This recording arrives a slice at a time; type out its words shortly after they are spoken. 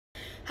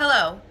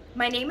Hello,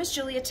 my name is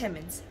Julia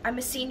Timmons. I'm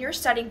a senior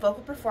studying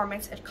vocal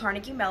performance at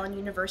Carnegie Mellon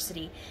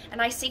University,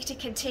 and I seek to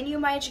continue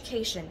my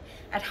education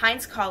at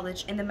Heinz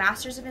College in the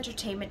Masters of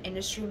Entertainment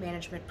Industry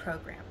Management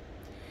program.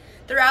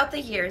 Throughout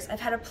the years, I've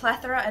had a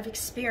plethora of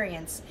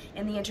experience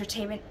in the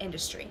entertainment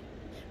industry,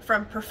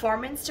 from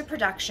performance to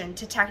production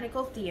to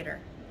technical theater.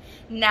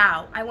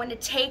 Now, I want to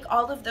take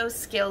all of those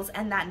skills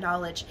and that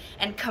knowledge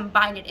and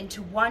combine it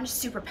into one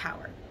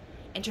superpower: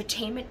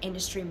 entertainment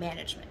industry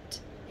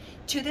management.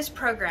 To this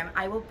program,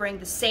 I will bring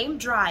the same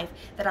drive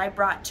that I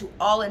brought to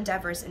all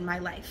endeavors in my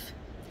life.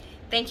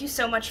 Thank you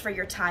so much for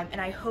your time, and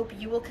I hope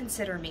you will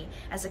consider me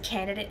as a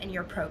candidate in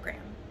your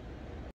program.